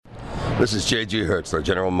This is J.G. Hertzler,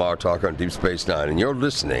 General Martok on Deep Space Nine, and you're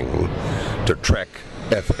listening to Trek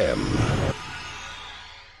FM.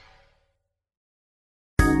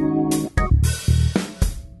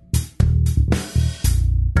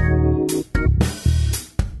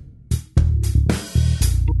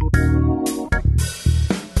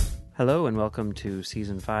 Hello and welcome to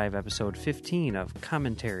Season 5, Episode 15 of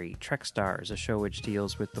Commentary, Trek Stars, a show which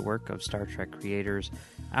deals with the work of Star Trek creators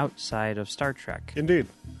outside of Star Trek. Indeed.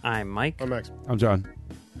 I'm Mike. I'm Max. I'm John.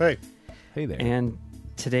 Hey. Hey there. And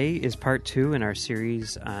today is part 2 in our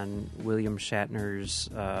series on William Shatner's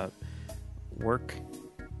work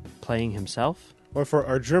playing himself. Well, for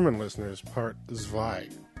our German listeners, part 2.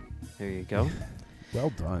 There you go. Well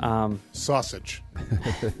done. Sausage.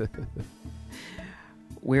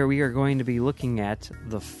 Where we are going to be looking at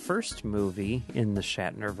the first movie in the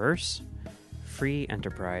Shatnerverse, Free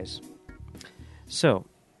Enterprise. So,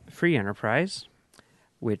 Free Enterprise,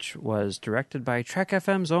 which was directed by Trek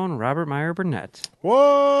FM's own Robert Meyer Burnett.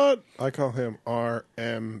 What? I call him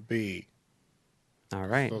RMB. All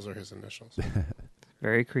right. Those are his initials.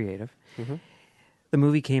 Very creative. Mm-hmm. The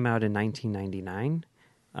movie came out in 1999.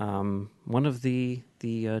 One of the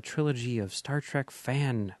trilogy of Star Trek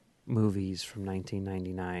fan movies from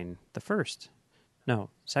 1999. The first.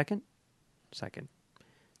 No, second? Second.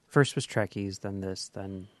 First was Trekkies, then this,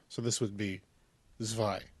 then... So this would be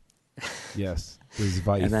Zwei. Yes.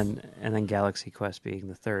 Zwei. And then Galaxy Quest being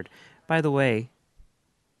the third. By the way,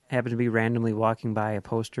 happened to be randomly walking by a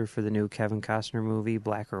poster for the new Kevin Costner movie,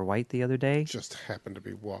 Black or White, the other day. Just happened to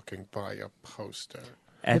be walking by a poster.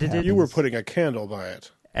 Edited. You were putting a candle by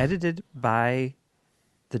it. Edited by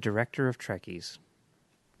the director of Trekkies.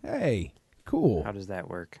 Hey, cool. How does that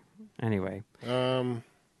work? Anyway. Are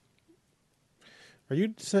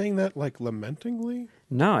you saying that like lamentingly?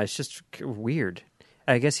 No, it's just weird.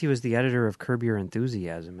 I guess he was the editor of Curb Your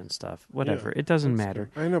Enthusiasm and stuff. Whatever. Yeah, it doesn't matter.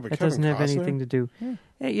 I know, but it Kevin doesn't have Costner? anything to do.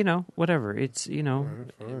 Yeah. Whatever. It's,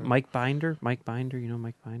 Fine. Mike Binder. Mike Binder, you know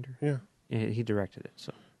Mike Binder? Yeah. He directed it,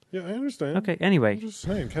 so. Yeah, I understand. Okay, anyway. I'm just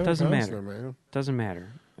saying, Kevin Doesn't Costner, matter. man. Doesn't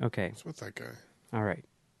matter. Okay. What's with that guy? All right.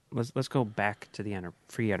 Let's go back to the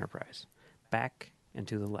Free Enterprise. Back and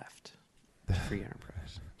to the left. Free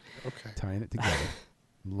Enterprise. Okay. Tying it together.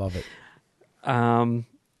 Love it.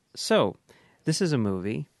 So, this is a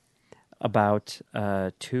movie about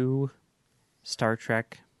two Star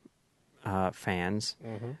Trek fans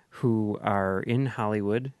who are in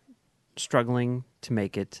Hollywood struggling to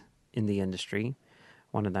make it in the industry.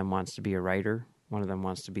 One of them wants to be a writer. One of them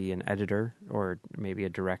wants to be an editor or maybe a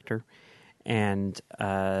director. And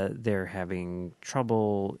they're having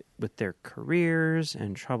trouble with their careers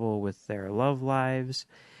and trouble with their love lives.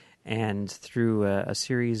 And through a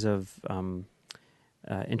series of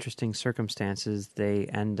interesting circumstances, they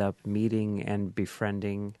end up meeting and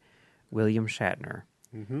befriending William Shatner,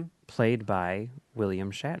 played by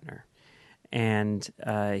William Shatner. And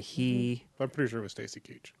he... I'm pretty sure it was Stacy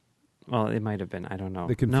Keach. Well, it might have been. I don't know.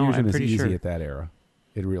 The confusion is easy sure. at that era.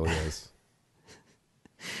 It really is.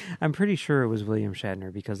 I'm pretty sure it was William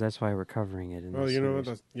Shatner because that's why we're covering it in Well, this you know what?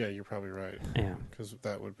 series. Yeah, you're probably right. Yeah. Because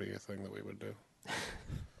that would be a thing that we would do.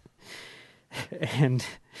 And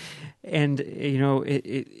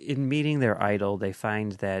in meeting their idol, they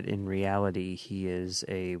find that in reality he is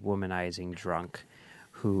a womanizing drunk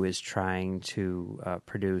who is trying to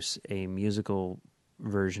produce a musical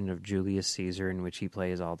version of Julius Caesar in which he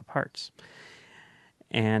plays all the parts.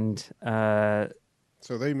 And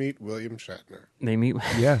So they meet William Shatner. they meet...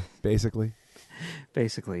 Yeah, basically.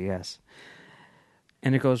 Basically, yes.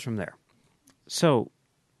 And it goes from there. So,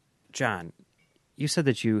 John, you said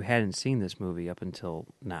that you hadn't seen this movie up until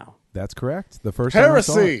now. That's correct. The first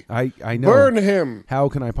Heresy! time I saw it, I know. Burn him! How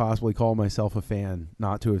can I possibly call myself a fan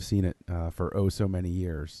not to have seen it for so many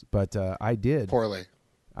years? But I did. Poorly.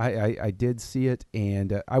 I did see it,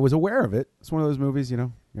 and I was aware of it. It's one of those movies,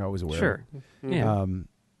 you're always aware Sure. of it. Yeah.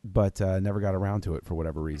 But never got around to it for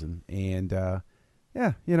whatever reason. And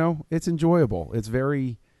yeah, it's enjoyable. It's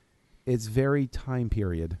very time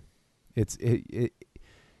period.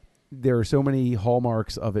 There are so many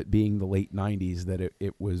hallmarks of it being the late 90s that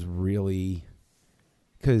it was really,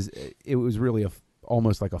 because it was really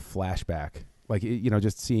almost like a flashback. Like,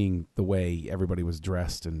 just seeing the way everybody was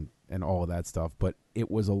dressed and all of that stuff. But it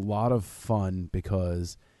was a lot of fun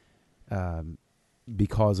because of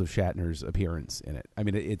Shatner's appearance in it. I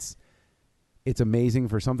mean, it's amazing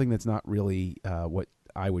for something that's not really what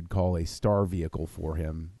I would call a star vehicle for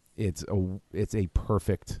him. It's a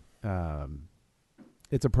perfect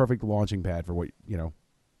launching pad for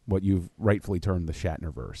what you've rightfully termed the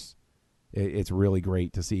Shatnerverse. It's really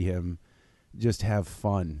great to see him just have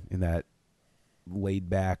fun in that laid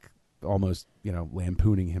back, almost,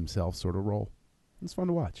 lampooning himself sort of role. It's fun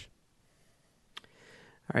to watch.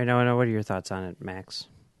 All right, now what are your thoughts on it, Max?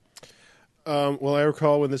 Well, I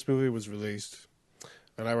recall when this movie was released,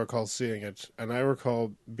 and I recall seeing it, and I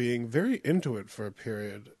recall being very into it for a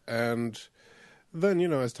period, and then,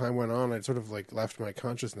 as time went on, I sort of left my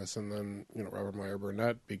consciousness, and then, Robert Meyer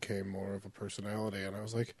Burnett became more of a personality, and I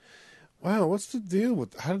was like, wow, what's the deal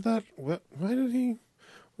with,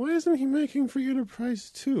 why isn't he making Free Enterprise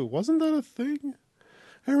 2? Wasn't that a thing?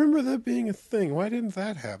 I remember that being a thing. Why didn't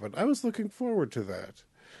that happen? I was looking forward to that.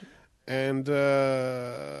 And,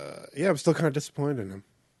 I'm still kind of disappointed in him.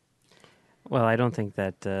 Well, I don't think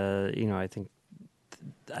that, I think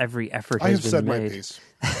every effort has been made. I have said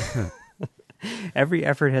my piece. Every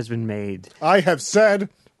effort has been made. I have said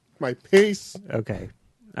my piece. Okay.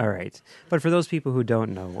 All right. But for those people who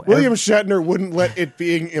don't know... William Shatner wouldn't let it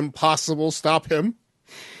being impossible stop him.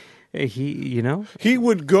 He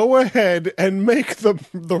would go ahead and make the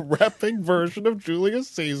rapping version of Julius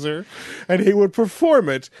Caesar, and he would perform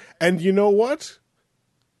it. And you know what?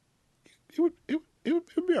 It would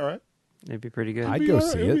be all right. It'd be pretty good. I'd go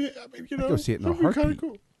see it. I'd go see it in a heartbeat.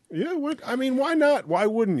 Cool. Yeah, why not? Why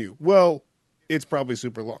wouldn't you? Well, it's probably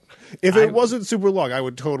super long. If it wasn't super long, I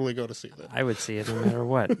would totally go to see that. I would see it no matter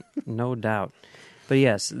what, no doubt. But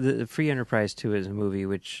yes, the Free Enterprise 2 is a movie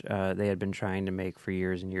which they had been trying to make for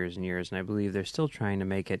years and years and years, and I believe they're still trying to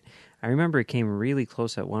make it. I remember it came really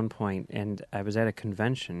close at one point, and I was at a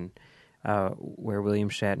convention where William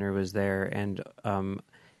Shatner was there, and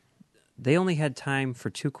they only had time for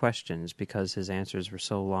 2 questions because his answers were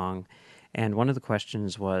so long. And one of the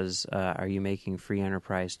questions was, are you making Free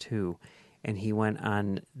Enterprise 2? And he went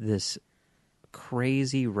on this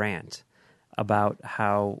crazy rant about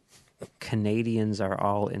how Canadians are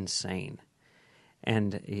all insane.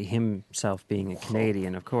 And himself being a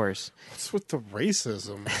Canadian, of course. What's with the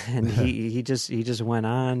racism? And he just went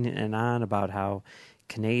on and on about how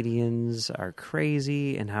Canadians are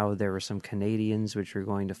crazy and how there were some Canadians which were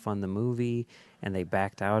going to fund the movie and they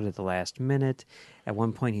backed out at the last minute. At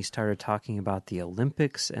one point he started talking about the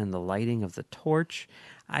Olympics and the lighting of the torch.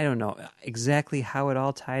 I don't know exactly how it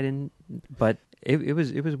all tied in, but it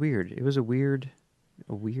was weird. It was a weird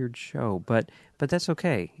show, but that's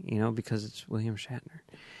okay, because it's William Shatner.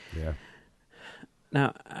 Yeah.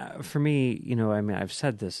 Now, for me, I've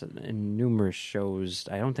said this in numerous shows.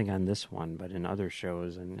 I don't think on this one, but in other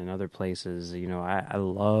shows and in other places. I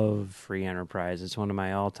love Free Enterprise. It's one of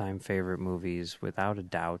my all-time favorite movies, without a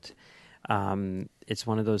doubt. It's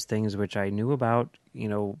one of those things which I knew about,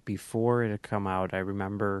 before it had come out. I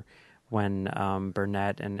remember when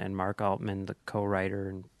Burnett and Mark Altman, the co-writer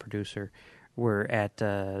and producer, were at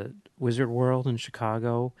Wizard World in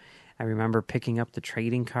Chicago. I remember picking up the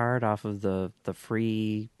trading card off of the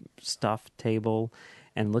free stuff table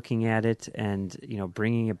and looking at it and,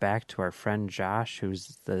 bringing it back to our friend Josh,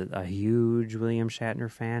 who's a huge William Shatner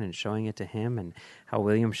fan, and showing it to him and how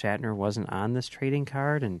William Shatner wasn't on this trading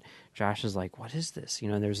card. And Josh is like, what is this?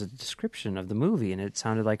 There's a description of the movie and it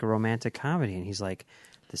sounded like a romantic comedy. And he's like,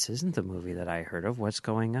 this isn't the movie that I heard of. What's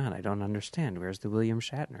going on? I don't understand. Where's the William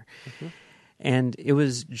Shatner? Mm-hmm. And it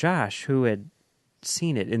was Josh who had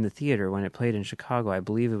seen it in the theater when it played in Chicago. I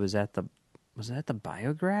believe it was at the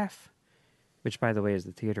Biograph, which, by the way, is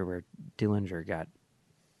the theater where Dillinger got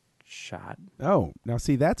shot. Oh, now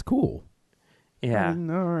see, that's cool. Yeah.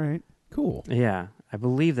 All right. Cool. Yeah. I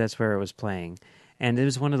believe that's where it was playing. And it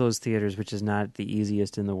was one of those theaters which is not the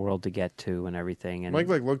easiest in the world to get to and everything. And Mike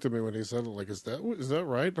looked at me when he said it, is that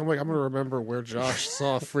right? I'm like, I'm going to remember where Josh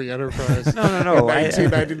saw Free Enterprise. No. In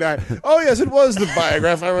 1999. Oh, yes, it was the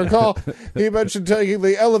Biograph, I recall. He mentioned taking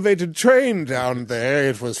the elevated train down there.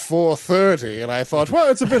 It was 4:30, and I thought,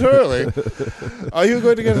 well, it's a bit early. Are you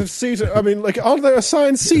going to get a seat? I mean, aren't there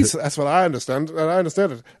assigned seats? That's what I understand, and I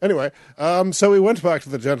understand it. Anyway, so we went back to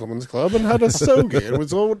the gentleman's club and had a sogie. It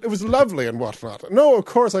was lovely and whatnot. No, of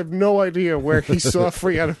course, I have no idea where he saw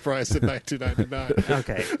Free Enterprise in 1999.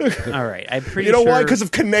 Okay. All right. I'm pretty sure. You know why? sure... Because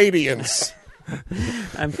of Canadians.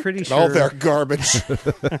 I'm pretty sure... All their garbage.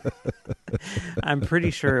 I'm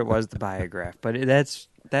pretty sure it was the Biograph, but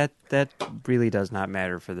that really does not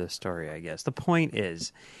matter for this story, I guess. The point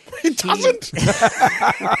is... It doesn't?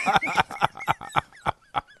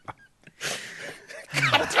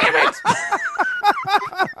 God damn it!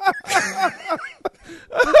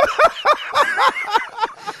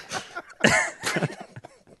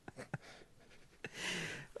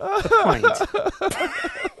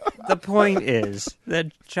 The point is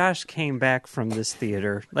that Josh came back from this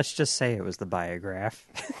theater. Let's just say it was the Biograph.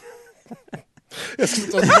 Yes,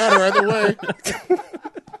 it doesn't matter either way.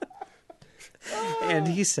 And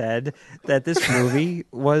he said that this movie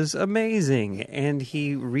was amazing. And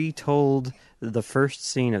he retold the first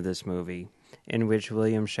scene of this movie in which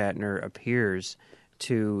William Shatner appears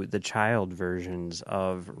to the child versions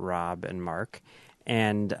of Rob and Mark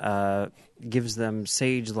and gives them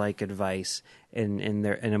sage-like advice in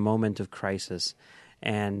a moment of crisis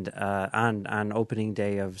and on opening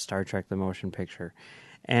day of Star Trek The Motion Picture.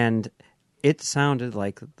 And it sounded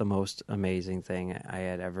like the most amazing thing I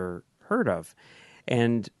had ever heard of.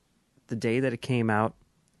 And the day that it came out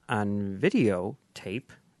on videotape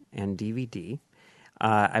and DVD,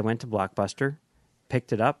 I went to Blockbuster,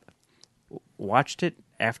 picked it up, watched it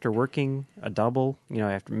after working a double,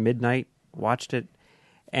 after midnight, watched it,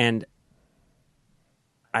 and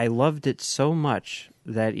I loved it so much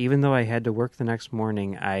that even though I had to work the next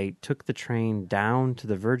morning, I took the train down to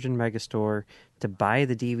the Virgin Megastore to buy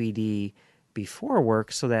the DVD before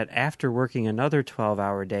work so that after working another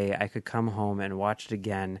 12-hour day, I could come home and watch it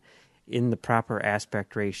again in the proper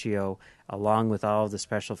aspect ratio, along with all of the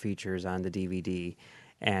special features on the DVD.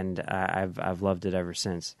 And I've loved it ever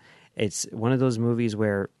since. It's one of those movies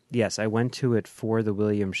where, yes, I went to it for the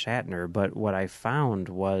William Shatner, but what I found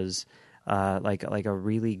was like a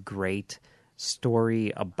really great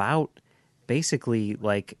story about basically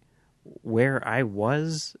like where I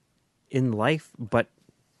was in life, but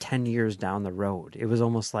 10 years down the road. It was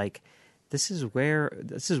almost like this is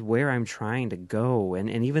where I'm trying to go, and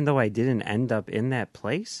even though I didn't end up in that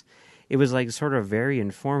place, it was like sort of very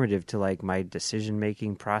informative to like my decision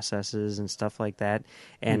making processes and stuff like that.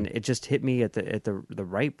 And it just hit me at the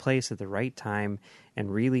right place at the right time,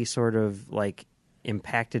 and really sort of like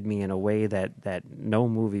impacted me in a way that no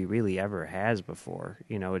movie really ever has before.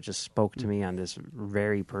 It just spoke to me on this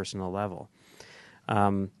very personal level.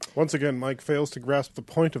 Once again, Mike fails to grasp the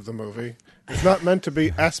point of the movie. It's not meant to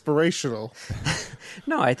be aspirational.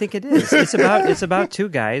 No, I think it is. It's about two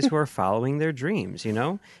guys who are following their dreams,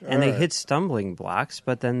 and they hit stumbling blocks,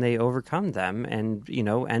 but then they overcome them and,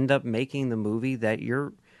 end up making the movie that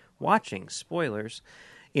you're watching. Spoilers.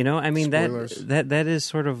 Spoilers. that is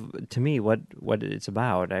sort of, to me, what it's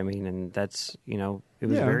about. I mean, and that's, it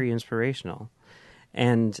was very inspirational.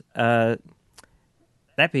 And that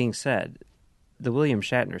being said, the William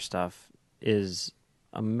Shatner stuff is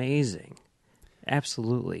amazing.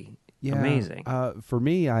 Absolutely amazing. For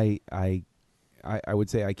me, I would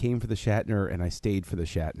say I came for the Shatner and I stayed for the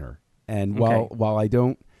Shatner. And while I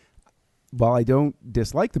don't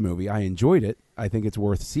dislike the movie, I enjoyed it. I think it's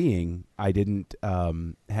worth seeing. I didn't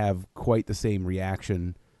have quite the same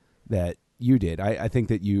reaction that you did. I think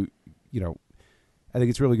that I think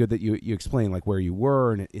it's really good that you explain like where you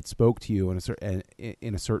were and it spoke to you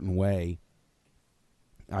in a certain way.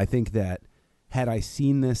 I think that had I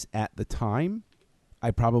seen this at the time,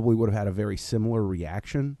 I probably would have had a very similar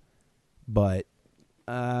reaction, but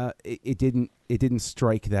it didn't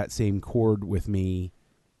strike that same chord with me,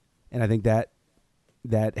 and I think that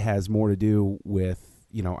has more to do with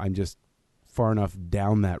I'm just far enough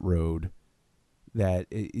down that road that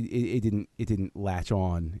it didn't latch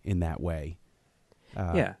on in that way.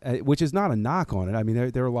 Which is not a knock on it. I mean,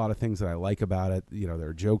 there are a lot of things that I like about it. There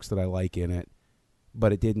are jokes that I like in it,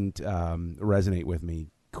 but it didn't resonate with me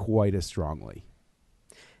quite as strongly.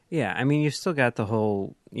 Yeah, I mean, you've still got the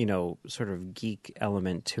whole, sort of geek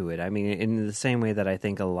element to it. I mean, in the same way that I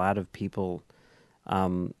think a lot of people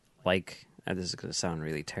like, this is going to sound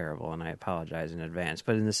really terrible, and I apologize in advance,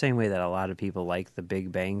 but in the same way that a lot of people like the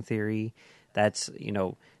Big Bang Theory, that's,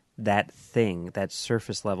 that thing, that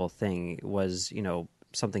surface level thing was,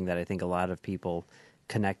 something that I think a lot of people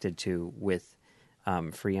connected to with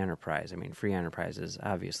Free Enterprise. I mean, Free Enterprise is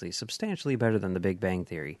obviously substantially better than the Big Bang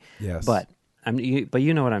Theory. Yes. But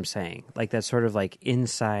you know what I'm saying. Like that sort of like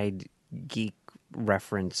inside geek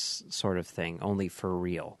reference sort of thing, only for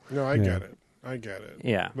real. No, I get it.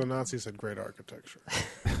 Yeah. The Nazis had great architecture.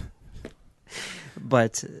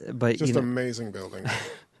 But just amazing building.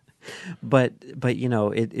 But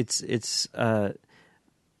it's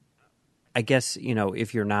I guess,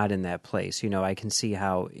 if you're not in that place, I can see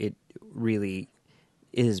how it really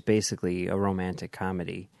is basically a romantic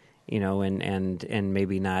comedy, and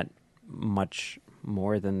maybe not much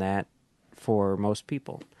more than that for most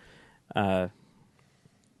people. I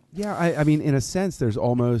mean, in a sense, there's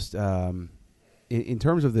almost, in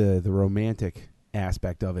terms of the romantic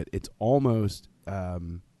aspect of it, it's almost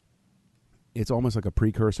like a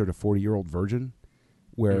precursor to 40-Year-Old Virgin,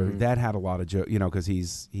 where that had a lot of jokes, because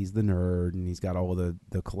he's the nerd and he's got all of the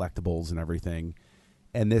collectibles and everything.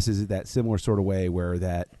 And this is that similar sort of way where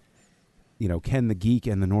that, can the geek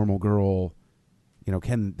and the normal girl,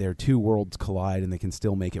 can their two worlds collide and they can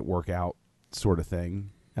still make it work out sort of thing.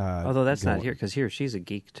 Although that's not going. here, because here she's a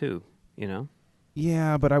geek too, you know?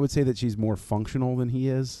 Yeah, but I would say that she's more functional than he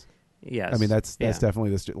is. Yes. I mean, that's definitely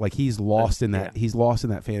this. Like he's lost in that. Yeah. He's lost in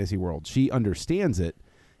that fantasy world. She understands it,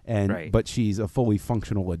 but she's a fully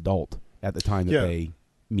functional adult at the time that they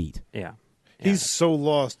meet. Yeah. He's so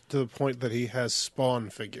lost to the point that he has Spawn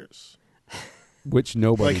figures. Which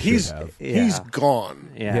nobody should have. He's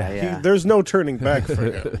gone. Yeah. There's no turning back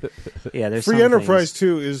for him. There's Free some Enterprise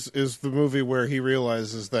things- 2 is the movie where he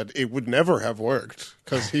realizes that it would never have worked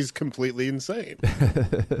because he's completely insane.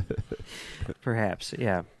 Perhaps,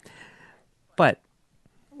 yeah. But,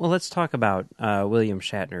 well, let's talk about William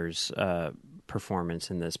Shatner's performance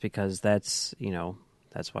in this, because that's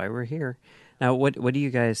why we're here. Now, what do you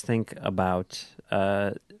guys think about,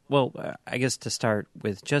 I guess to start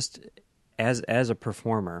with, just as a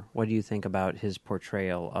performer, what do you think about his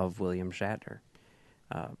portrayal of William Shatner?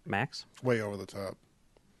 Max? Way over the top.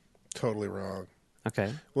 Totally wrong.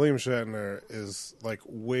 Okay. William Shatner is like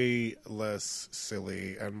way less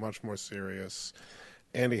silly and much more serious,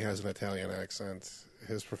 and he has an Italian accent.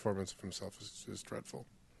 His performance of himself is dreadful.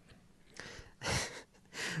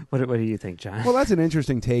 What do you think, John? Well, that's an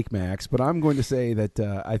interesting take, Max. But I'm going to say that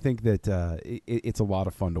I think that it's a lot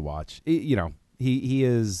of fun to watch. He's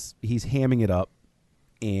hamming it up,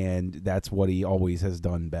 and that's what he always has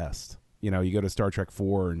done best. You go to Star Trek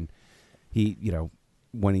 4, and he,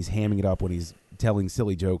 when he's hamming it up, when he's telling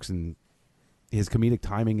silly jokes, and his comedic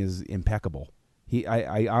timing is impeccable.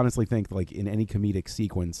 I honestly think, like, in any comedic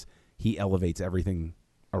sequence, he elevates everything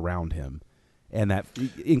around him, and that,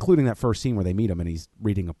 including that first scene where they meet him and he's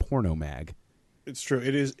reading a porno mag. It's true.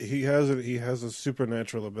 It is. He has a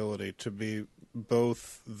supernatural ability to be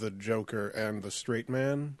both the Joker and the straight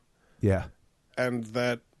man. Yeah, and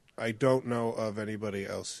that I don't know of anybody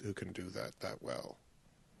else who can do that well.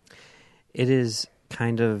 It is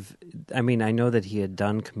kind of. I mean, I know that he had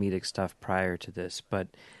done comedic stuff prior to this, but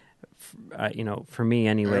for me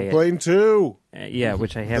anyway. Airplane 2.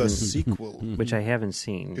 Which I haven't. The sequel, which I haven't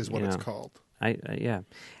seen, is what it's called. And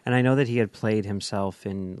I know that he had played himself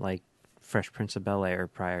in like Fresh Prince of Bel-Air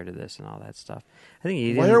prior to this and all that stuff. I think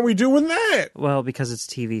he. Why aren't we doing that? Well, because it's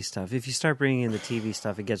TV stuff. If you start bringing in the TV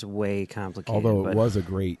stuff, it gets way complicated. Although it was a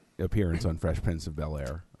great appearance on Fresh Prince of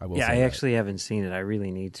Bel-Air, I will. Yeah, say I that. actually haven't seen it. I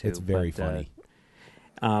really need to. It's very funny.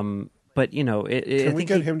 But can we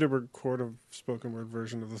get him to record a spoken word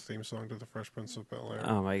version of the theme song to the Fresh Prince of Bel-Air?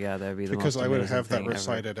 Oh my God, that'd be the because most I would amazing have that thing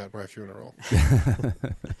recited at my funeral.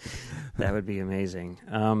 That would be amazing.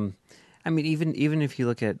 I mean, even if you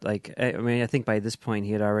look at I think by this point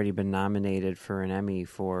he had already been nominated for an Emmy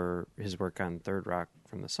for his work on Third Rock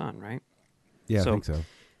from the Sun, right? Yeah, I think so.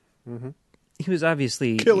 Mm-hmm. He was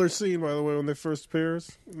obviously killer scene, by the way, when they first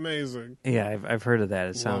appears. Amazing. Yeah, I've heard of that.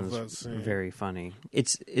 It sounds very funny.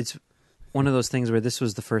 It's one of those things where this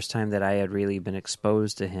was the first time that I had really been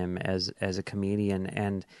exposed to him as a comedian,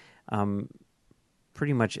 and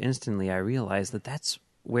pretty much instantly I realized that that's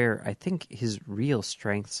where I think his real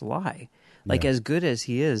strengths lie. Like, as good as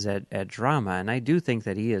he is at drama, and I do think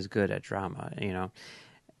that he is good at drama,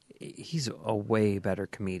 he's a way better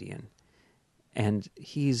comedian. And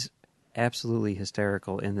he's absolutely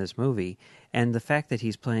hysterical in this movie. And the fact that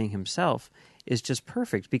he's playing himself is just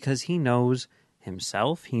perfect, because he knows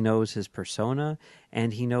himself, he knows his persona,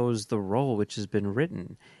 and he knows the role which has been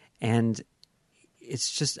written. And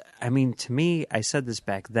it's just, I mean, to me, I said this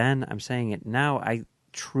back then, I'm saying it now, I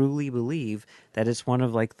truly believe that it's one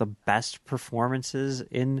of like the best performances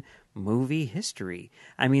in movie history.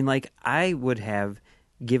 I mean, like, I would have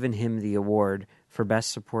given him the award for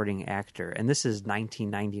Best Supporting Actor, and this is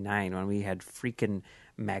 1999 when we had freaking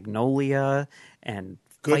Magnolia and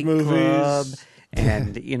Good Fight movies. Club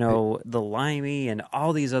and The Limey and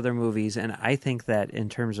all these other movies, and I think that in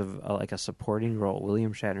terms of like a supporting role,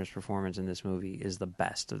 William Shatner's performance in this movie is the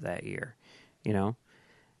best of that year,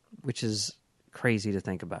 which is crazy to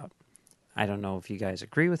think about. I don't know if you guys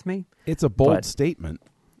agree with me. It's a bold statement,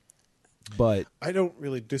 but I don't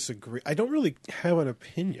really disagree. I don't really have an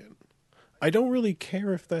opinion. I don't really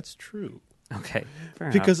care if that's true. Okay,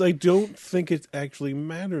 fair because enough. I don't think it actually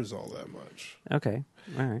matters all that much. Okay,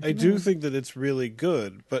 all right. I do think that it's really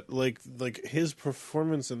good, but like his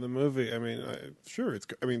performance in the movie. I mean,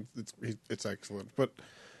 it's excellent, but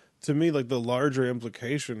to me, like, the larger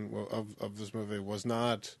implication of this movie was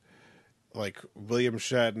not like William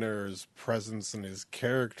Shatner's presence and his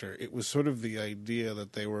character. It was sort of the idea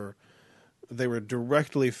that they were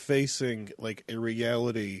directly facing like a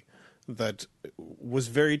reality that was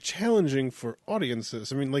very challenging for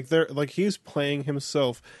audiences. I mean, he's playing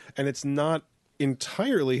himself, and it's not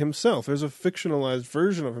entirely himself. There's a fictionalized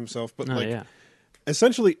version of himself, but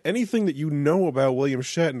essentially anything that you know about William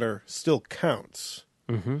Shatner still counts.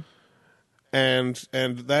 Mm-hmm. And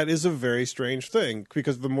that is a very strange thing,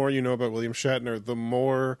 because the more you know about William Shatner, the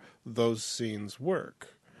more those scenes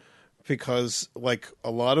work. Because, like,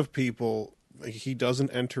 a lot of people, he doesn't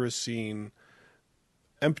enter a scene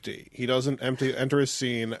empty. He doesn't enter a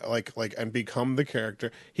scene like and become the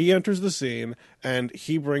character. He enters the scene and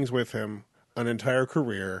he brings with him an entire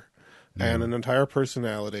career and an entire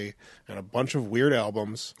personality and a bunch of weird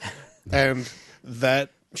albums, and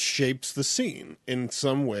that shapes the scene in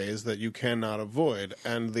some ways that you cannot avoid.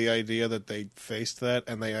 And the idea that they faced that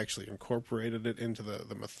and they actually incorporated it into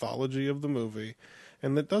the mythology of the movie,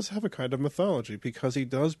 and it does have a kind of mythology because he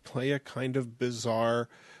does play a kind of bizarre,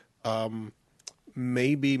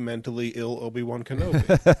 maybe mentally ill Obi-Wan Kenobi.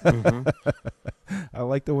 Mm-hmm. I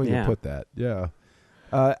like the way you put that. Yeah.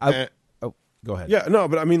 Go ahead. Yeah, no,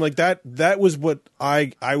 but I mean, like, that was what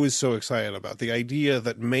I was so excited about. The idea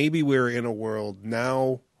that maybe we're in a world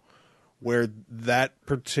now where that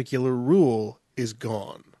particular rule is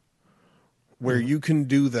gone, where you can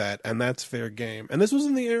do that, and that's fair game. And this was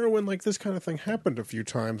in the era when, like, this kind of thing happened a few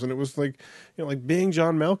times, and it was like, you know, like being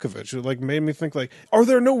John Malkovich, it like made me think, like, are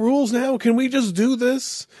there no rules now? Can we just do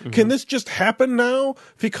this? Can this just happen now?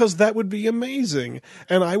 Because that would be amazing,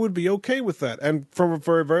 and I would be okay with that. And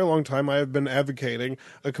for a very long time, I have been advocating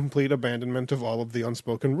a complete abandonment of all of the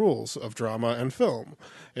unspoken rules of drama and film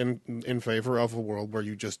in favor of a world where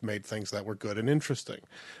you just made things that were good and interesting.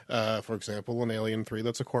 For example, in Alien 3,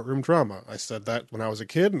 that's a courtroom drama. I said that when I was a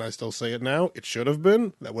kid, and I still say it now. It should have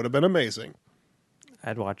been. That would have been amazing.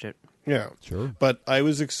 I'd watch it. Yeah. Sure. But I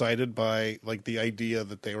was excited by, like, the idea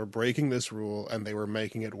that they were breaking this rule and they were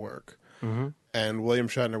making it work. Mm-hmm. And William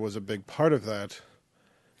Shatner was a big part of that.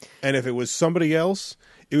 And if it was somebody else,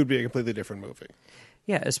 it would be a completely different movie.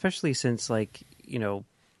 Yeah, especially since, like, you know,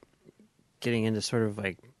 getting into sort of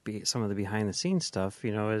like some of the behind the scenes stuff,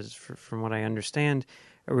 you know, is from what I understand,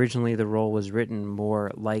 originally the role was written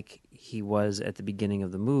more like he was at the beginning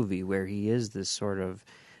of the movie, where he is this sort of,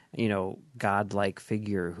 you know, godlike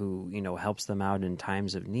figure who, you know, helps them out in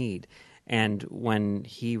times of need. And when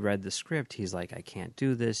he read the script, he's like, I can't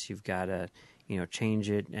do this. You've got to, you know, change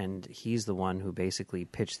it. And he's the one who basically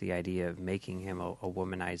pitched the idea of making him a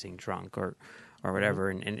womanizing drunk or whatever,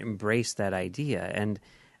 and embrace that idea. And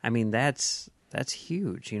I mean, that's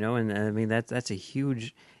huge, you know, and I mean, that's a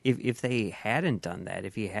huge, if they hadn't done that,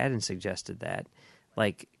 if he hadn't suggested that,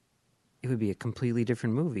 like, it would be a completely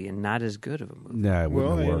different movie and not as good of a movie. No, it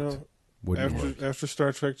wouldn't have worked. You know, Wouldn't have worked. after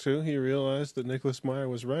Star Trek 2, he realized that Nicholas Meyer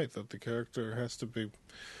was right, that the character has to be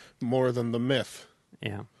more than the myth.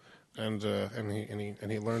 Yeah. And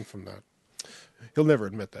he learned from that. He'll never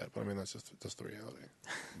admit that, but I mean, that's just the reality.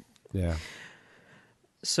 Yeah.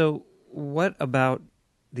 So what about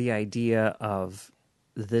the idea of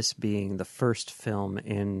this being the first film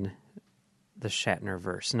in the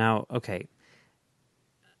Shatnerverse? Now, okay,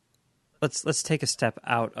 let's take a step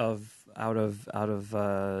out of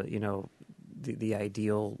you know, the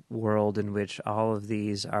ideal world in which all of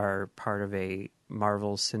these are part of a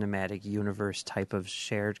Marvel Cinematic Universe type of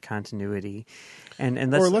shared continuity,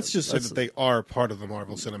 and let's just say that they are part of the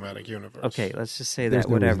Marvel Cinematic Universe. Okay, let's just say There's that.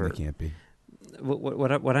 no Whatever. reason they can't be.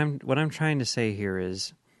 What I'm trying to say here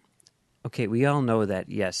is, okay, we all know that,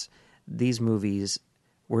 yes, these movies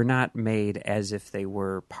were not made as if they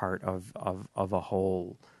were part of a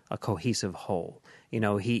whole, a cohesive whole. You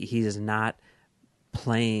know, he is not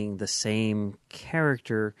playing the same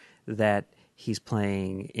character that he's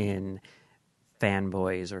playing in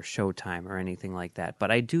Fanboys or Showtime or anything like that. But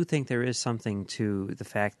I do think there is something to the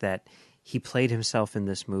fact that he played himself in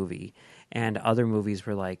this movie, and other movies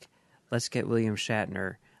were like, let's get William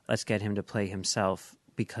Shatner, let's get him to play himself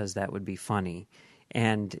because that would be funny.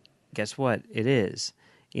 And guess what? It is,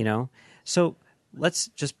 you know? So let's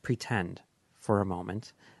just pretend for a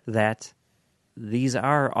moment that these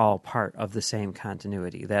are all part of the same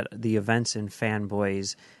continuity, that the events in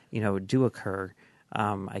Fanboys, you know, do occur.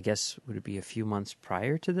 I guess, would it be a few months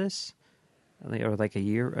prior to this? Or like a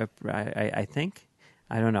year, I think?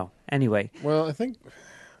 I don't know. Anyway. Well, I think...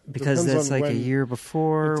 Because that's like a year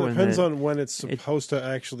before. It depends on when it's supposed to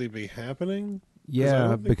actually be happening.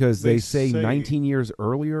 Yeah, because they say 19 years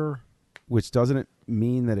earlier, which doesn't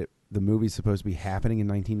mean that the movie's supposed to be happening in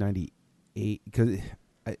 1998. Because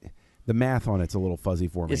the math on it's a little fuzzy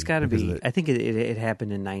for me. It's got to be. I think it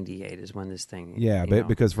happened in 98 is when this thing. Yeah, but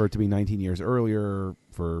because for it to be 19 years earlier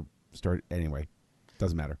anyway,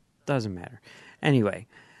 doesn't matter. Doesn't matter. Anyway,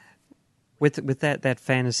 with that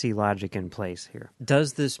fantasy logic in place here,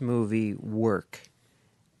 does this movie work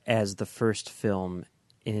as the first film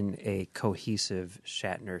in a cohesive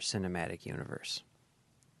Shatner cinematic universe?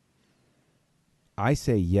 I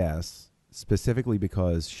say yes, specifically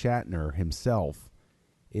because Shatner himself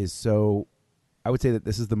is so. I would say that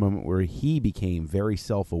this is the moment where he became very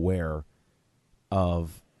self-aware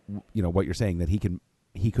of, what you're saying, that he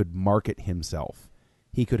could market himself.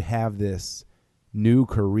 He could have this new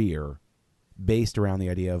career based around the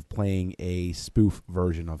idea of playing a spoof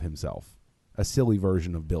version of himself, a silly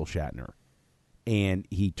version of Bill Shatner. And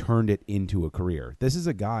he turned it into a career. This is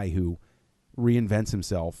a guy who reinvents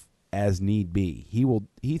himself as need be.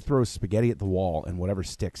 He throws spaghetti at the wall, and whatever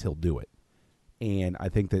sticks, he'll do it. And I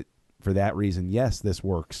think that for that reason, yes, this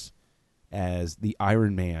works as the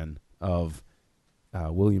Iron Man of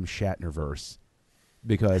William Shatnerverse,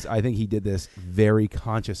 because I think he did this very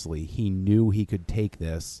consciously. He knew he could take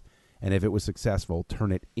this, and if it was successful,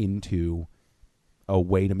 turn it into a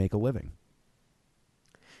way to make a living.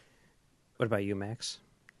 What about you, Max?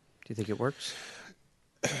 Do you think it works?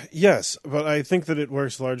 Yes, but I think that it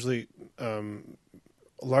works largely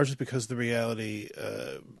because the reality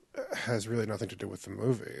has really nothing to do with the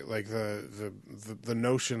movie. Like the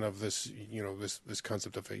notion of this, this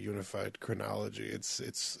concept of a unified chronology. It's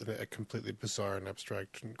a completely bizarre and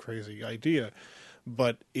abstract and crazy idea,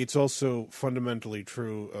 but it's also fundamentally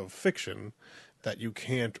true of fiction that you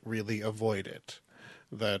can't really avoid it.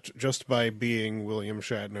 That just by being William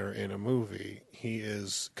Shatner in a movie, he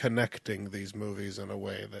is connecting these movies in a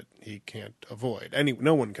way that he can't avoid.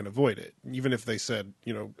 No one can avoid it, even if they said,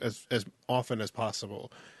 as often as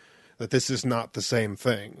possible, that this is not the same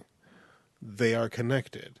thing. They are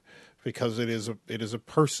connected because it is a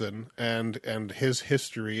person, and his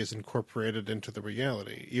history is incorporated into the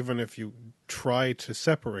reality. Even if you try to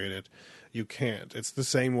separate it, you can't. It's the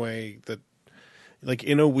same way that, like,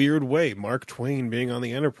 in a weird way, Mark Twain being on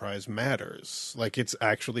the Enterprise matters. Like, it's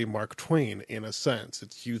actually Mark Twain, in a sense.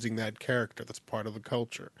 It's using that character that's part of the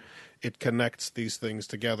culture. It connects these things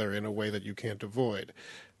together in a way that you can't avoid.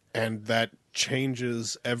 And that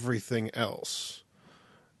changes everything else.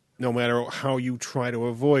 No matter how you try to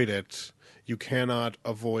avoid it, you cannot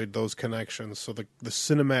avoid those connections. So the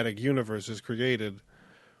cinematic universe is created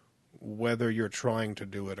whether you're trying to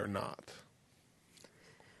do it or not.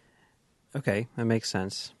 Okay, that makes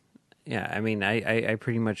sense. Yeah, I mean, I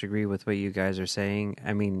pretty much agree with what you guys are saying.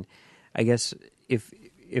 I mean, I guess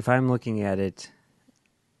if I'm looking at it,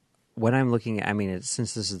 when I'm looking at, I mean,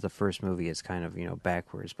 since this is the first movie, it's kind of,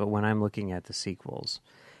 backwards. But when I'm looking at the sequels,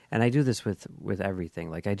 and I do this with everything,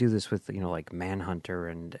 like I do this with, like Manhunter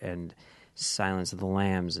and Silence of the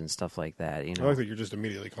Lambs and stuff like that. I like that you're just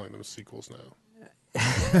immediately calling them sequels now.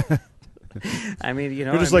 I mean,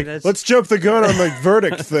 You're just let's jump the gun on the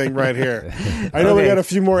verdict thing right here. I know we got a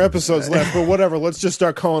few more episodes left, but whatever. Let's just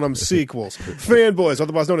start calling them sequels. Fanboys,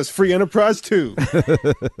 otherwise known as Free Enterprise 2.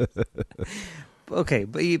 Okay,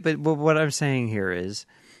 but what I'm saying here is,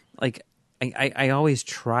 like, I always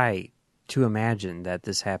try to imagine that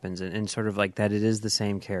this happens and sort of like that it is the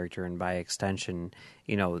same character, and by extension,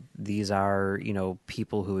 these are,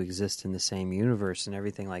 people who exist in the same universe and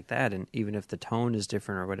everything like that, and even if the tone is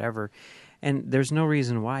different or whatever, and there's no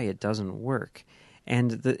reason why it doesn't work.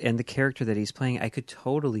 And the character that he's playing, I could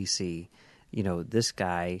totally see, this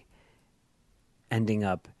guy ending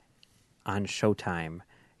up on Showtime,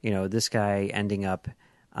 this guy ending up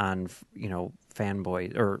on,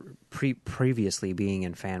 Fanboys, or previously being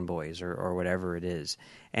in Fanboys or whatever it is.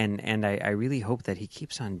 And I really hope that he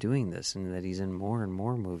keeps on doing this and that he's in more and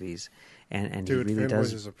more movies. And Dude, he really Fanboys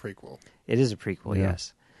does. is a prequel. It is a prequel, Yeah.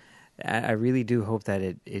 yes. I really do hope that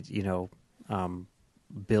it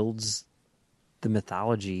builds the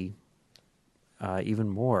mythology even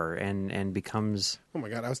more and becomes. Oh my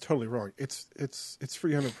God, I was totally wrong. It's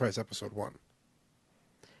Free Enterprise Episode 1.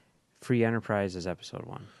 Free Enterprise is Episode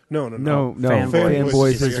 1. No.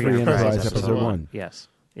 Fanboys is Free Enterprise Episode 1. Yes.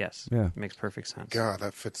 Yeah. Makes perfect sense. God,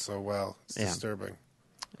 that fits so well. It's disturbing.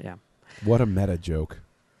 Yeah. What a meta joke.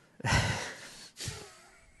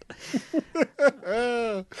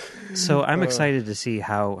 So I'm excited to see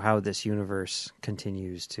how this universe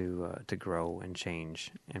continues to grow and change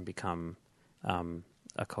and become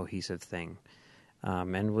a cohesive thing,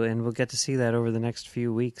 and we'll get to see that over the next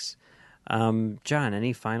few weeks. John,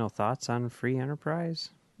 any final thoughts on Free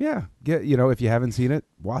Enterprise? Yeah, if you haven't seen it,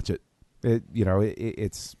 watch it.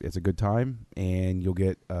 It's a good time, and you'll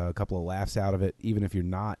get a couple of laughs out of it, even if you're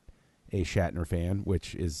not a Shatner fan,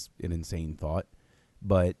 which is an insane thought.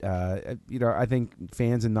 But I think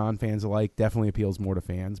fans and non-fans alike definitely appeals more to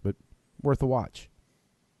fans, but worth a watch.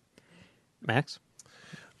 Max?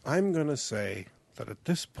 I'm going to say that at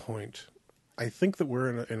this point, I think that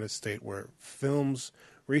we're in a state where films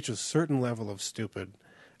reach a certain level of stupid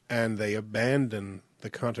and they abandon the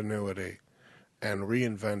continuity and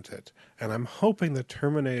reinvent it. And I'm hoping the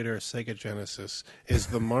Terminator Sega Genesis is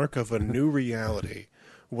the mark of a new reality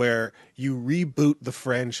where you reboot the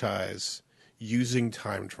franchise using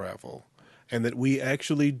time travel, and that we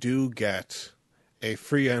actually do get a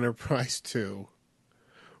Free Enterprise 2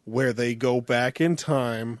 where they go back in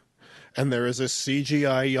time and there is a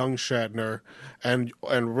CGI young Shatner and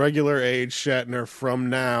regular age Shatner from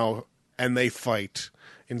now, and they fight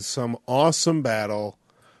in some awesome battle.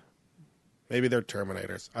 Maybe they're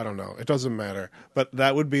Terminators. I don't know. It doesn't matter. But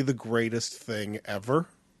that would be the greatest thing ever.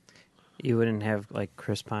 You wouldn't have, like,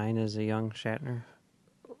 Chris Pine as a young Shatner?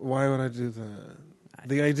 Why would I do that?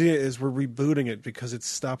 The idea is we're rebooting it because it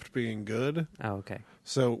stopped being good. Oh, okay.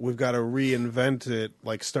 So we've got to reinvent it,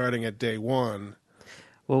 like, starting at day one.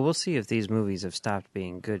 Well, we'll see if these movies have stopped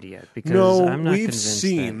being good yet. Because No, I'm not we've convinced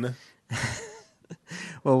seen... That...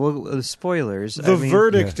 Well, spoilers. The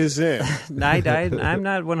verdict is in. I'm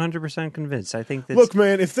not 100% convinced. I think that... Look,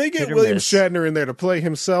 man, if they get William Shatner in there to play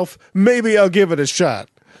himself, maybe I'll give it a shot.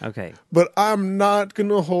 Okay. But I'm not going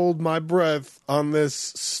to hold my breath on this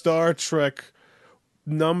Star Trek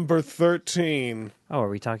number 13. Oh, are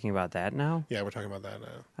we talking about that now? Yeah, we're talking about that now.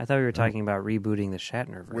 I thought we were talking about rebooting the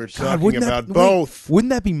Shatnerverse. We're talking about both. Wouldn't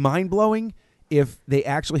that be mind-blowing if they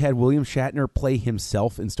actually had William Shatner play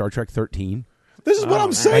himself in Star Trek 13? This is what I'm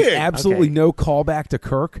nice. saying. Like, absolutely Okay. no callback to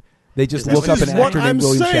Kirk. They just This look up is an what actor named I'm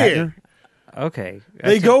William saying. Shatner. Okay.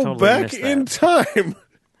 They I go totally back missed in that. time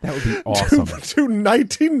That would be awesome. to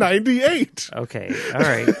 1998. Okay. All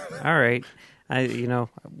right. All right. I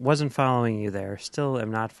wasn't following you there. Still am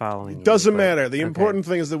not following you. Doesn't but- matter. The okay. important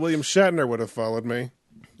thing is that William Shatner would have followed me.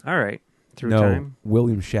 All right. Through No, time.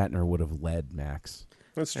 William Shatner would have led Max.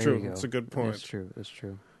 That's There true. you go. That's a good point. That's true. That's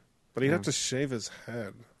true. But he'd Yeah. have to shave his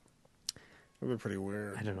head. That would be pretty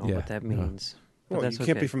weird. I don't know Yeah, what that yeah. means. But Well, that's you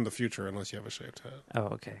can't okay. be from the future unless you have a shaved head. Oh,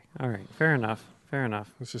 okay. All right. Fair enough. Fair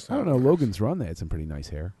enough. It's just I don't how know. it works. Logan's Run, they had some pretty nice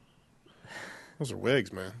hair. Those are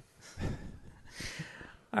wigs, man.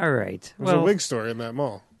 All right. There's a Well, wig store in that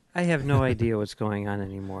mall. I have no idea what's going on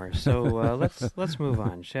anymore. So let's move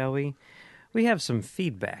on, shall we? We have some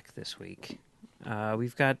feedback this week.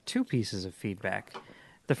 We've got two pieces of feedback.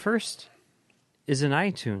 The first is an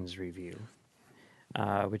iTunes review,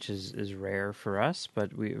 which is rare for us,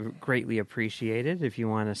 but we greatly appreciate it. If you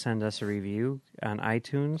want to send us a review on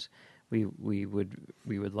iTunes, we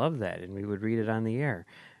would love that, and we would read it on the air,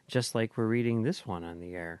 just like we're reading this one on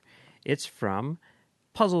the air. It's from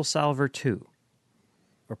Puzzle Solver 2.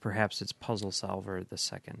 Or perhaps it's Puzzle Solver the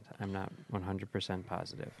Second. I'm not 100%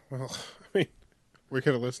 positive. Well, I mean, we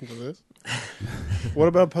could have listened to this. What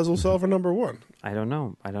about Puzzle Solver number 1? I don't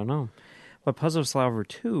know. But Puzzle Solver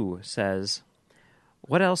 2 says,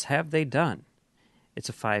 what else have they done? It's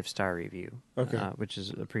a 5-star review, Okay. Which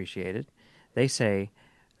is appreciated. They say,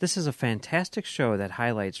 this is a fantastic show that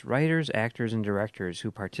highlights writers, actors, and directors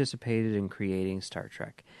who participated in creating Star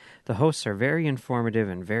Trek. The hosts are very informative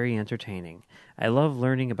and very entertaining. I love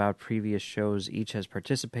learning about previous shows each has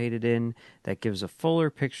participated in that gives a fuller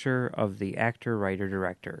picture of the actor, writer,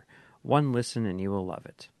 director. One listen and you will love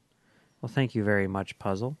it. Well, thank you very much,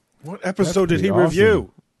 Puzzle. What episode did pretty he awesome.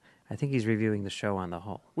 review? I think he's reviewing the show on the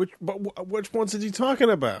whole. Which ones is he talking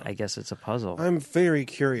about? I guess it's a puzzle. I'm very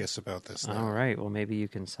curious about this now. All right. Well, maybe you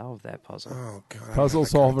can solve that puzzle. Oh, God. I don't Puzzle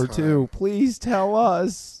have that kind of Solver time. 2. Please tell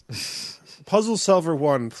us. Puzzle Solver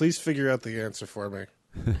 1, please figure out the answer for me.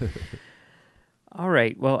 All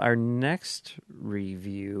right. Well, our next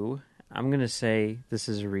review, I'm going to say this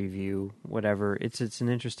is a review, whatever. It's an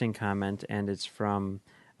interesting comment, and it's from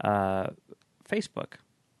Facebook.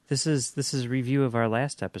 This is a review of our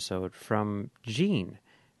last episode from Gene.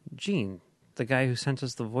 Gene, the guy who sent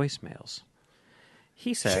us the voicemails.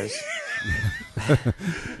 He says...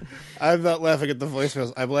 I'm not laughing at the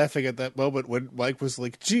voicemails. I'm laughing at that moment when Mike was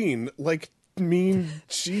like, Gene, like, mean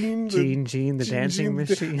Gene? Gene, the dancing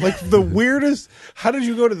machine. Like, the weirdest... How did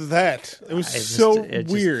you go to that? It was so It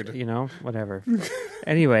just, weird. Whatever.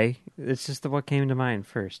 Anyway, it's just what came to mind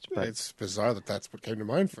first. But It's bizarre that that's what came to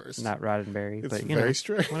mind first. not Roddenberry. It's but very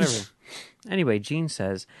strange. Whatever. Anyway, Gene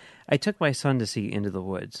says, I took my son to see Into the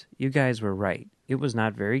Woods. You guys were right. It was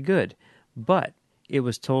not very good, but it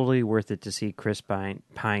was totally worth it to see Chris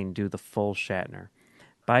Pine do the full Shatner.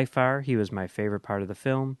 By far, he was my favorite part of the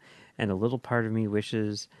film, and a little part of me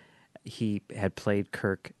wishes he had played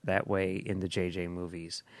Kirk that way in the JJ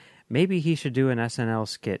movies. Maybe he should do an SNL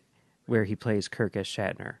skit where he plays Kirk as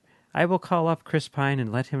Shatner. I will call up Chris Pine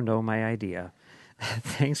and let him know my idea.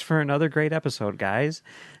 Thanks for another great episode, guys.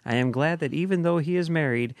 I am glad that even though he is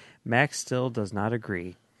married, Max still does not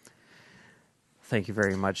agree. Thank you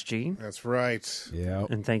very much, Gene. That's right. Yeah.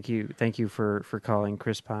 And thank you for calling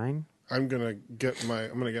Chris Pine. I'm gonna get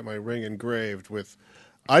my ring engraved with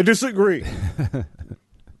 "I disagree."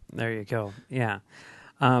 There you go. Yeah.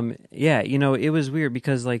 Yeah, it was weird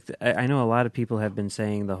because, like, I know a lot of people have been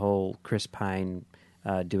saying the whole Chris Pine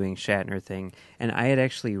doing Shatner thing, and I had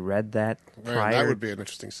actually read that Man, prior. that would be an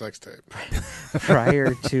interesting sex tape.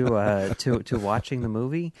 prior to watching the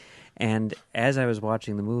movie, and as I was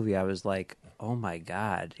watching the movie, I was like, "Oh my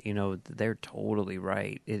God, they're totally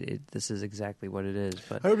right. This is exactly what it is."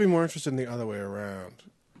 But I would be more interested in the other way around.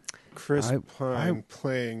 Chris Pine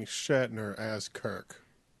playing Shatner as Kirk.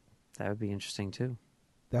 that would be interesting too.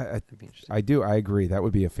 That That'd be interesting. I agree. That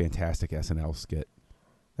would be a fantastic SNL skit.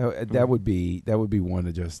 That would be one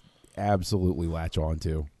to just absolutely latch on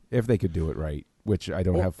to if they could do it right, which I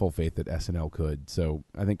don't have full faith that SNL could. So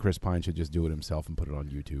I think Chris Pine should just do it himself and put it on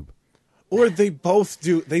YouTube. Or they both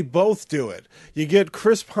do it. You get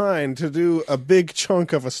Chris Pine to do a big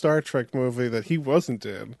chunk of a Star Trek movie that he wasn't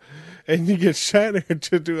in, and you get Shatner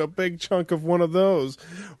to do a big chunk of one of those,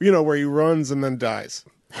 where he runs and then dies.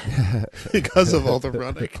 Because of all the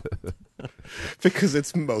running. Because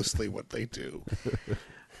it's mostly what they do.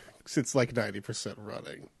 It's like 90%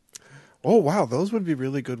 running. Oh, wow, those would be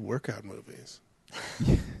really good workout movies.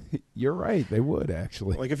 You're right. They would,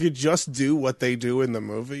 actually. Like, if you just do what they do in the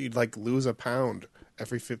movie, you'd, like, lose a pound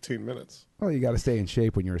every 15 minutes. Well, you got to stay in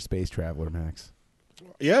shape when you're a space traveler, Max.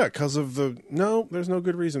 Yeah, because of No, there's no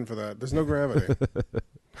good reason for that. There's no gravity.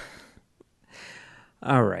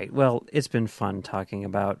 All right. Well, it's been fun talking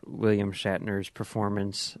about William Shatner's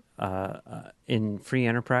performance in Free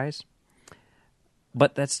Enterprise.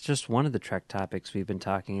 But that's just one of the Trek topics we've been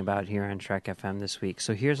talking about here on Trek FM this week.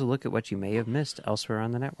 So here's a look at what you may have missed elsewhere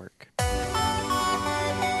on the network.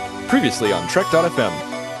 Previously on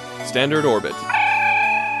Trek.fm, Standard Orbit.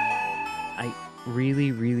 I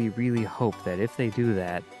really, really, really hope that if they do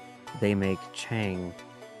that, they make Chang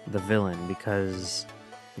the villain because,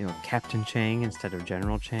 Captain Chang instead of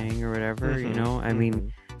General Chang or whatever, I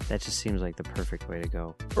mean, that just seems like the perfect way to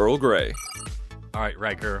go. Earl Grey. All right,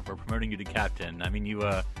 Riker, we're promoting you to captain. I mean, you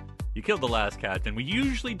killed the last captain. We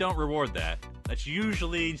usually don't reward that. That's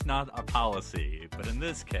usually not a policy, but in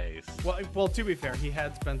this case... Well, to be fair, he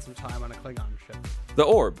had spent some time on a Klingon ship. The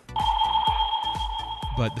Orb.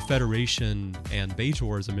 But the Federation and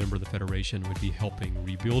Bajor, as a member of the Federation, would be helping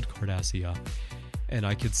rebuild Cardassia. And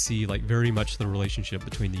I could see, very much the relationship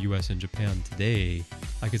between the U.S. and Japan today.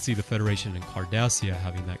 I could see the Federation and Cardassia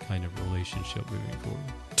having that kind of relationship moving forward.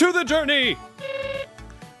 To the journey!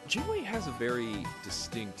 Janeway has a very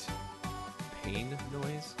distinct pain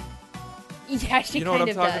noise. Yeah, she You know kind what I'm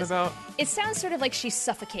of talking does. about? It sounds sort of like she's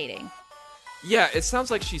suffocating. Yeah, it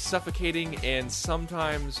sounds like she's suffocating and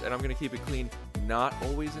sometimes, and I'm going to keep it clean, not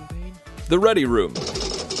always in pain. The Ready Room.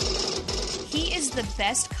 He is the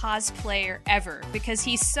best cosplayer ever because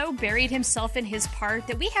he's so buried himself in his part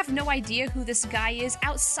that we have no idea who this guy is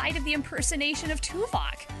outside of the impersonation of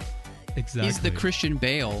Tuvok. Exactly. He's the Christian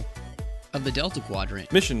Bale of the Delta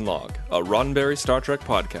Quadrant. Mission Log, a Roddenberry Star Trek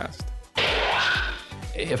podcast.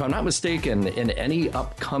 If I'm not mistaken, in any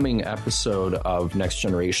upcoming episode of Next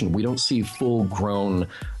Generation, we don't see full-grown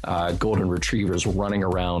golden retrievers running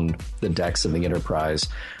around the decks of the Enterprise.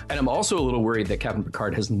 And I'm also a little worried that Captain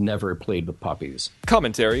Picard has never played with puppies.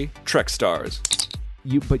 Commentary, Trek Stars.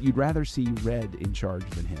 But you'd rather see Red in charge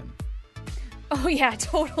than him. Oh, yeah,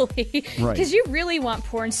 totally. Right. Because you really want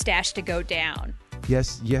Porn Stash to go down.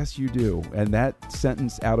 Yes, you do. And that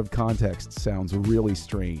sentence out of context sounds really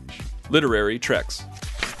strange. Literary Treks.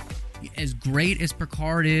 As great as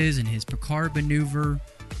Picard is and his Picard maneuver,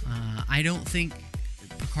 I don't think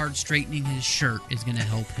Picard straightening his shirt is going to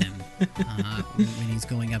help him when he's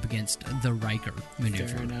going up against the Riker maneuver.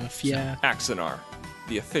 Fair enough, yeah. Axonar,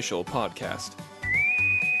 the official podcast.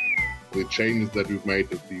 The changes that we've made,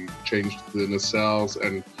 that we changed the nacelles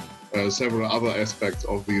and several other aspects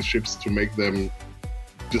of these ships to make them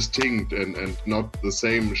distinct and not the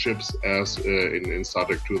same ships as in Star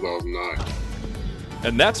Trek 2009.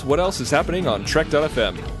 And that's what else is happening on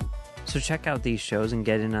Trek.fm. So check out these shows and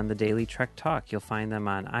get in on the daily Trek Talk. You'll find them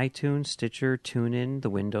on iTunes, Stitcher, TuneIn, the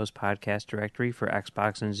Windows Podcast Directory for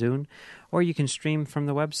Xbox and Zune, or you can stream from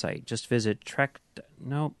the website. Just visit Trek...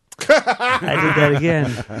 Nope. I did that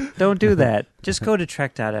again. Don't do that. Just go to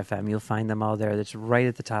Trek.fm. You'll find them all there. That's right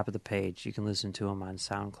at the top of the page. You can listen to them on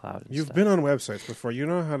SoundCloud and You've stuff. been on websites before. You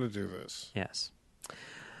know how to do this. Yes.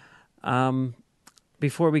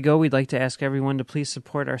 Before we go, we'd like to ask everyone to please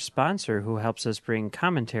support our sponsor who helps us bring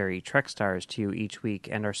commentary, Trek Stars, to you each week.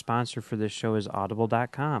 And our sponsor for this show is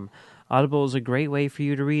Audible.com. Audible is a great way for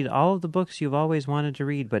you to read all of the books you've always wanted to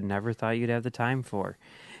read but never thought you'd have the time for.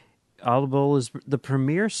 Audible is the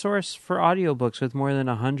premier source for audiobooks with more than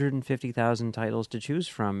 150,000 titles to choose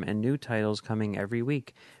from and new titles coming every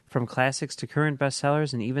week. From classics to current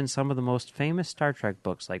bestsellers and even some of the most famous Star Trek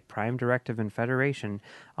books like Prime Directive and Federation,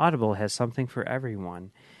 Audible has something for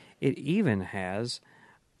everyone. It even has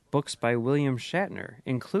books by William Shatner,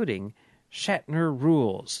 including Shatner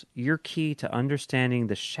Rules, your key to understanding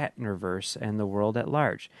the Shatnerverse and the world at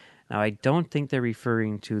large. Now, I don't think they're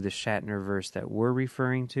referring to the Shatnerverse that we're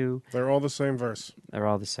referring to. They're all the same verse. They're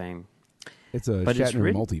all the same. It's a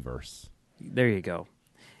Shatner multiverse. There you go.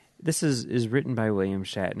 This is written by William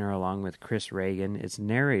Shatner along with Chris Reagan. It's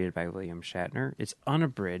narrated by William Shatner. It's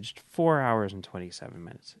unabridged, 4 hours and 27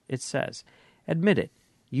 minutes. It says, admit it,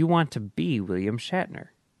 you want to be William Shatner.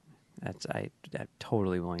 I'm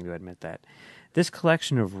totally willing to admit that. This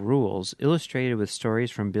collection of rules, illustrated with stories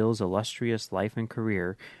from Bill's illustrious life and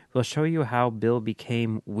career, will show you how Bill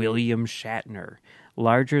became William Shatner,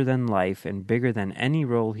 larger than life and bigger than any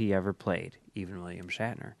role he ever played, even William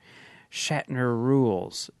Shatner. Shatner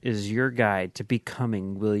Rules is your guide to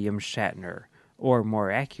becoming William Shatner, or more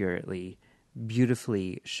accurately,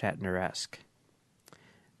 beautifully Shatner-esque.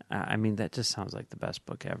 I mean, that just sounds like the best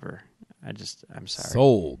book ever. I'm sorry.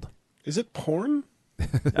 Sold. Is it porn?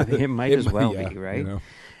 I mean, it might as well yeah, be, right? You know.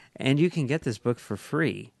 And you can get this book for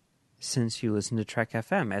free since you listen to Trek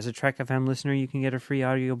FM. As a Trek FM listener, you can get a free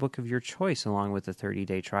audiobook of your choice along with a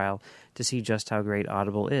 30-day trial to see just how great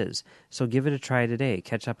Audible is. So give it a try today.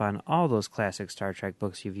 Catch up on all those classic Star Trek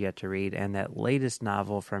books you've yet to read and that latest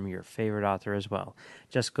novel from your favorite author as well.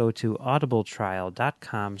 Just go to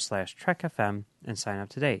audibletrial.com/trekfm and sign up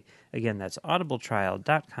today. Again, that's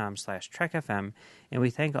audibletrial.com/trekfm, and we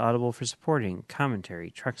thank Audible for supporting Commentary,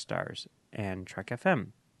 Trek Stars, and Trek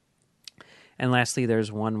FM. And lastly,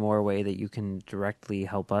 there's one more way that you can directly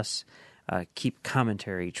help us keep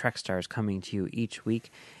Commentary, Trek Stars coming to you each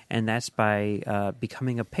week, and that's by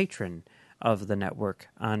becoming a patron of the network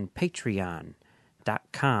on patreon.com.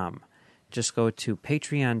 Just go to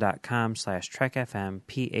patreon.com/trekfm,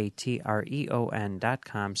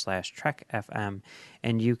 patreon.com/trekfm,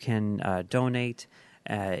 and you can donate.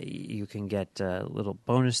 You can get little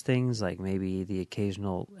bonus things like maybe the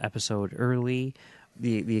occasional episode early,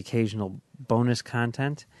 the occasional bonus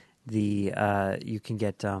content. You can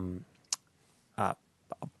get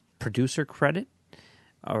producer credit,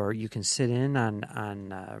 or you can sit in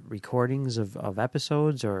on recordings of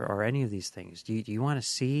episodes or any of these things. Do you want to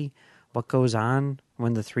see what goes on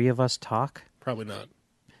when the three of us talk? Probably not.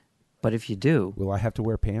 But if you do... Will I have to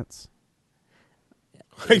wear pants?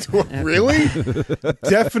 Really?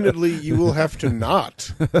 Definitely you will have to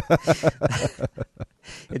not.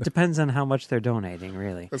 It depends on how much they're donating,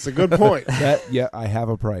 really. That's a good point. Yeah, I have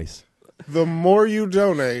a price. The more you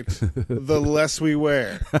donate, the less we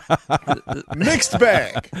wear. Mixed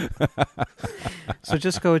bag. So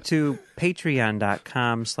just go to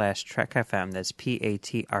patreon.com/trekfm. That's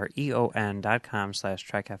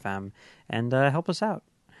patreon.com/trekfm and help us out.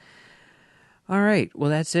 All right.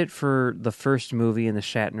 Well, that's it for the first movie in the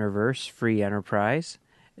Shatnerverse, Free Enterprise.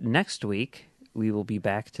 Next week, we will be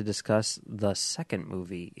back to discuss the second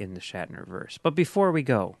movie in the Shatnerverse. But before we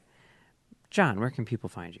go, John, where can people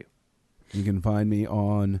find you? You can find me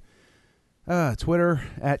on Twitter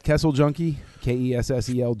at KesselJunkie,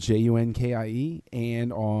 KESSELJUNKIE,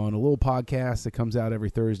 and on a little podcast that comes out every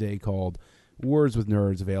Thursday called Words with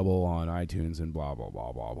Nerds, available on iTunes and blah, blah,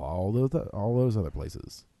 blah, blah, blah, all those other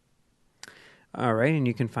places. All right, and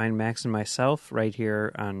you can find Max and myself right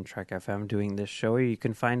here on Trek FM doing this show. You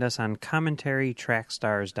can find us on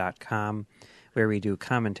commentarytrackstars.com, where we do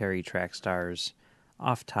commentary track stars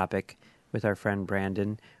off topic with our friend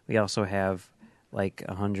Brandon. We also have like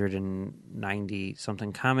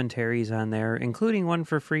 190-something commentaries on there, including one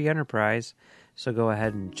for Free Enterprise, so go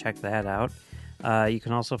ahead and check that out. You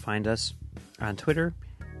can also find us on Twitter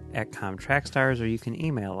at ComTrackStars, or you can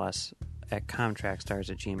email us at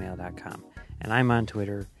comtrackstars@gmail.com. And I'm on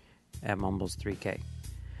Twitter at Mumbles3K.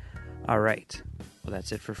 All right. Well,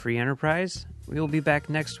 that's it for Free Enterprise. We will be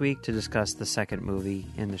back next week to discuss the second movie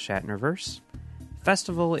in the Shatnerverse,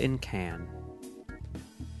 Festival in Cannes.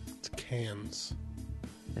 It's Cannes.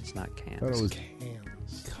 It's not Cannes. I thought it was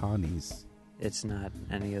Cannes. Connie's. It's not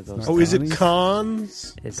any of those. Oh, things. is it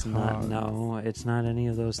cons? It's not. No, it's not any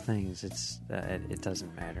of those things. It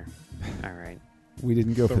doesn't matter. All right. We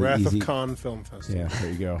didn't go the for Wrath the easy... of Khan Film Festival. Yeah,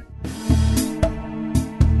 there you go.